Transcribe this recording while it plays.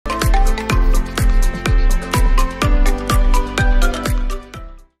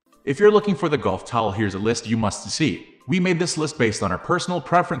If you're looking for the golf towel, here's a list you must see. We made this list based on our personal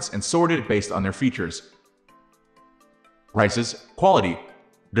preference and sorted it based on their features, prices, quality,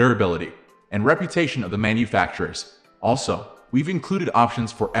 durability, and reputation of the manufacturers. Also, we've included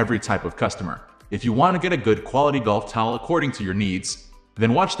options for every type of customer. If you want to get a good quality golf towel according to your needs,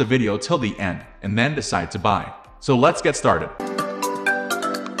 then watch the video till the end and then decide to buy. So let's get started.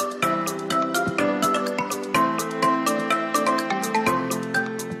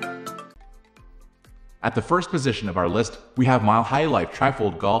 At the first position of our list, we have Mile High Life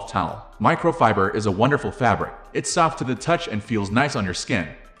Trifold Golf Towel. Microfiber is a wonderful fabric. It's soft to the touch and feels nice on your skin,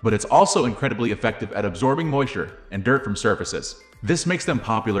 but it's also incredibly effective at absorbing moisture and dirt from surfaces. This makes them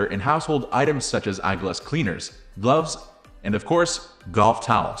popular in household items such as eyeglass cleaners, gloves, and of course, golf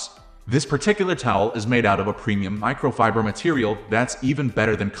towels. This particular towel is made out of a premium microfiber material that's even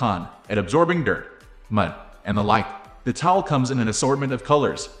better than cotton at absorbing dirt, mud, and the like. The towel comes in an assortment of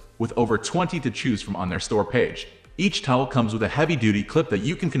colors, with over 20 to choose from on their store page. Each towel comes with a heavy-duty clip that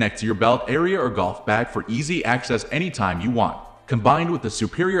you can connect to your belt area or golf bag for easy access anytime you want. Combined with the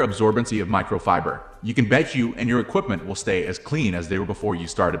superior absorbency of microfiber, you can bet you and your equipment will stay as clean as they were before you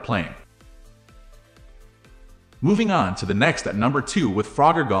started playing. Moving on to the next at number 2 with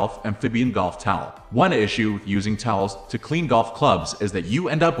Frogger Golf Amphibian Golf Towel. One issue with using towels to clean golf clubs is that you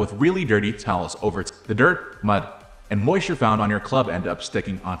end up with really dirty towels over the dirt, mud, and moisture found on your club end up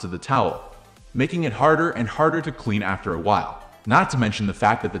sticking onto the towel, making it harder and harder to clean after a while. Not to mention the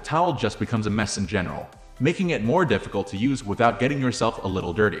fact that the towel just becomes a mess in general, making it more difficult to use without getting yourself a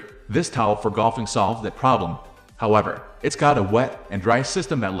little dirty. This towel for golfing solves that problem. However, it's got a wet and dry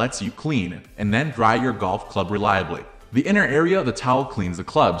system that lets you clean and then dry your golf club reliably. The inner area of the towel cleans the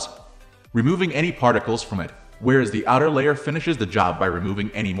clubs, removing any particles from it, whereas the outer layer finishes the job by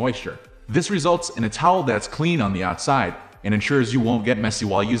removing any moisture. This results in a towel that's clean on the outside and ensures you won't get messy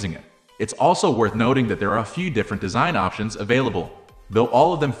while using it. It's also worth noting that there are a few different design options available, though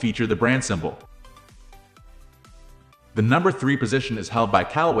all of them feature the brand symbol. The number 3 position is held by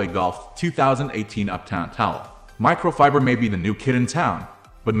Callaway Golf 2018 Uptown Towel. Microfiber may be the new kid in town,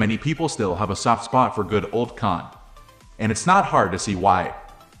 but many people still have a soft spot for good old cotton. And it's not hard to see why.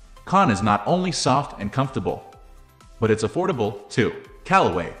 Cotton is not only soft and comfortable, but it's affordable too.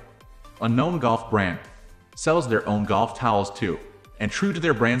 Callaway, a known golf brand, sells their own golf towels too, and true to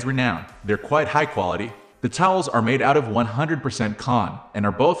their brand's renown, they're quite high quality. The towels are made out of 100% cotton and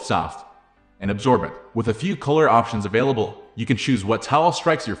are both soft and absorbent. With a few color options available, you can choose what towel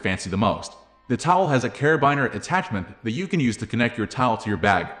strikes your fancy the most. The towel has a carabiner attachment that you can use to connect your towel to your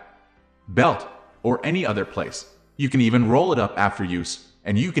bag, belt, or any other place. You can even roll it up after use,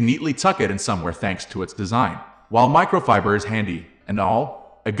 and you can neatly tuck it in somewhere thanks to its design. While microfiber is handy and all,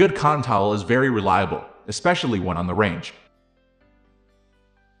 a good cotton towel is very reliable, especially when on the range.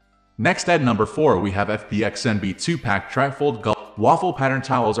 Next at number 4 we have Fpxnb 2-pack Trifold Golf. Waffle pattern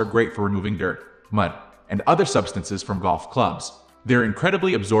towels are great for removing dirt, mud, and other substances from golf clubs. They're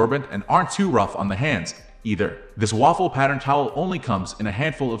incredibly absorbent and aren't too rough on the hands either. This waffle pattern towel only comes in a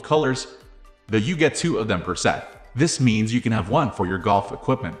handful of colors, though you get 2 of them per set. This means you can have one for your golf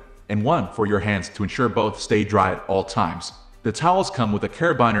equipment and one for your hands to ensure both stay dry at all times. The towels come with a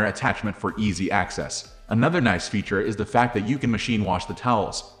carabiner attachment for easy access. Another nice feature is the fact that you can machine wash the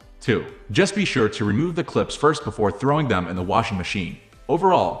towels, too. Just be sure to remove the clips first before throwing them in the washing machine.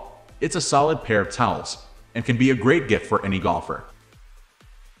 Overall, it's a solid pair of towels and can be a great gift for any golfer.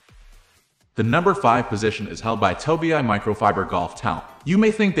 The number 5 position is held by ToVii Microfiber Golf Towel. You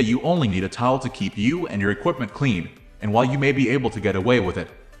may think that you only need a towel to keep you and your equipment clean, and while you may be able to get away with it,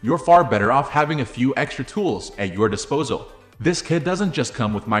 you're far better off having a few extra tools at your disposal. This kit doesn't just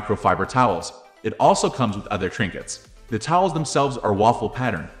come with microfiber towels, it also comes with other trinkets. The towels themselves are waffle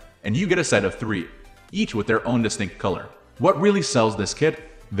pattern, and you get a set of 3, each with their own distinct color. What really sells this kit,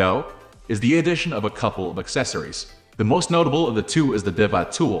 though, is the addition of a couple of accessories. The most notable of the 2 is the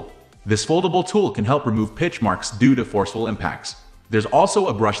DYJYBMY tool. This foldable tool can help remove pitch marks due to forceful impacts. There's also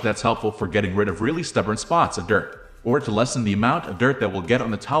a brush that's helpful for getting rid of really stubborn spots of dirt, or to lessen the amount of dirt that will get on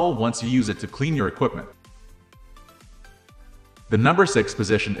the towel once you use it to clean your equipment. The number 6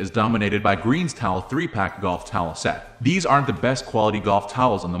 position is dominated by Green's Towel 3-pack golf towel set. These aren't the best quality golf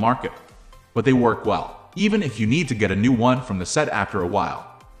towels on the market, but they work well, even if you need to get a new one from the set after a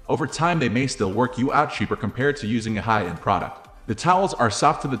while. Over time they may still work you out cheaper compared to using a high-end product. The towels are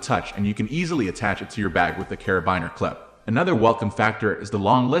soft to the touch and you can easily attach it to your bag with the carabiner clip. Another welcome factor is the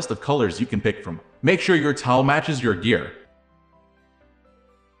long list of colors you can pick from. Make sure your towel matches your gear.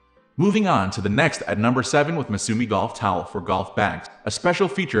 Moving on to the next at number 7 with MOSUMI Golf Towel for Golf Bags. A special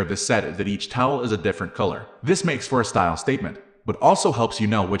feature of this set is that each towel is a different color. This makes for a style statement. but also helps you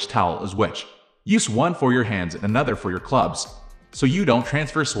know which towel is which. Use one for your hands and another for your clubs, so you don't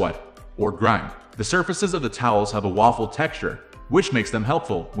transfer sweat or grime. The surfaces of the towels have a waffle texture, which makes them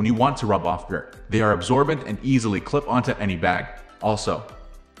helpful when you want to rub off dirt. They are absorbent and easily clip onto any bag. Also,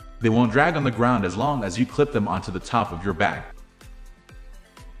 they won't drag on the ground as long as you clip them onto the top of your bag.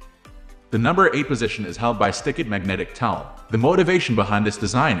 The number 8 position is held by STICKIT magnetic towel. The motivation behind this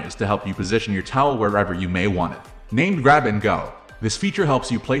design is to help you position your towel wherever you may want it. Named Grab and Go, this feature helps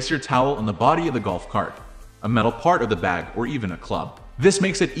you place your towel on the body of the golf cart, a metal part of the bag, or even a club. This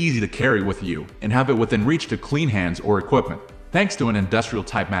makes it easy to carry with you and have it within reach to clean hands or equipment. Thanks to an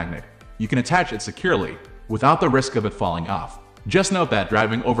industrial-type magnet, you can attach it securely without the risk of it falling off. Just note that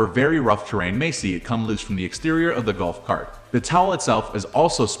driving over very rough terrain may see it come loose from the exterior of the golf cart. The towel itself is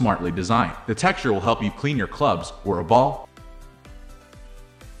also smartly designed. The texture will help you clean your clubs or a ball.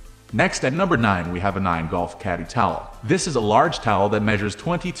 Next, at number 9, we have a 9 Golf Caddy towel. This is a large towel that measures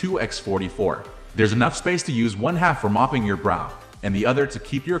 22 x 44. There's enough space to use one half for mopping your brow and the other to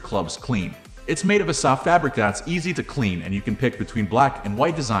keep your clubs clean. It's made of a soft fabric that's easy to clean, and you can pick between black and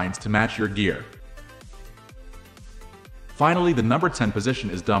white designs to match your gear. Finally, the number 10 position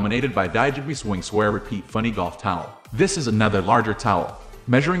is dominated by DYJYBMY Swing Swear Repeat Funny Golf Towel. This is another larger towel,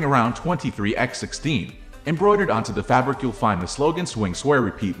 measuring around 23 x 16. Embroidered onto the fabric you'll find the slogan Swing Swear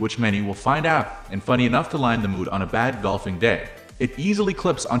Repeat, which many will find apt and funny enough to lighten the mood on a bad golfing day. It easily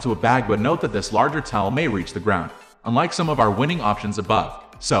clips onto a bag, but note that this larger towel may reach the ground, unlike some of our winning options above.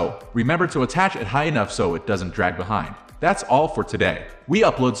 So, remember to attach it high enough so it doesn't drag behind. That's all for today. We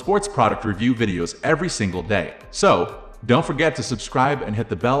upload sports product review videos every single day, so don't forget to subscribe and hit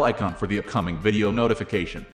the bell icon for the upcoming video notification.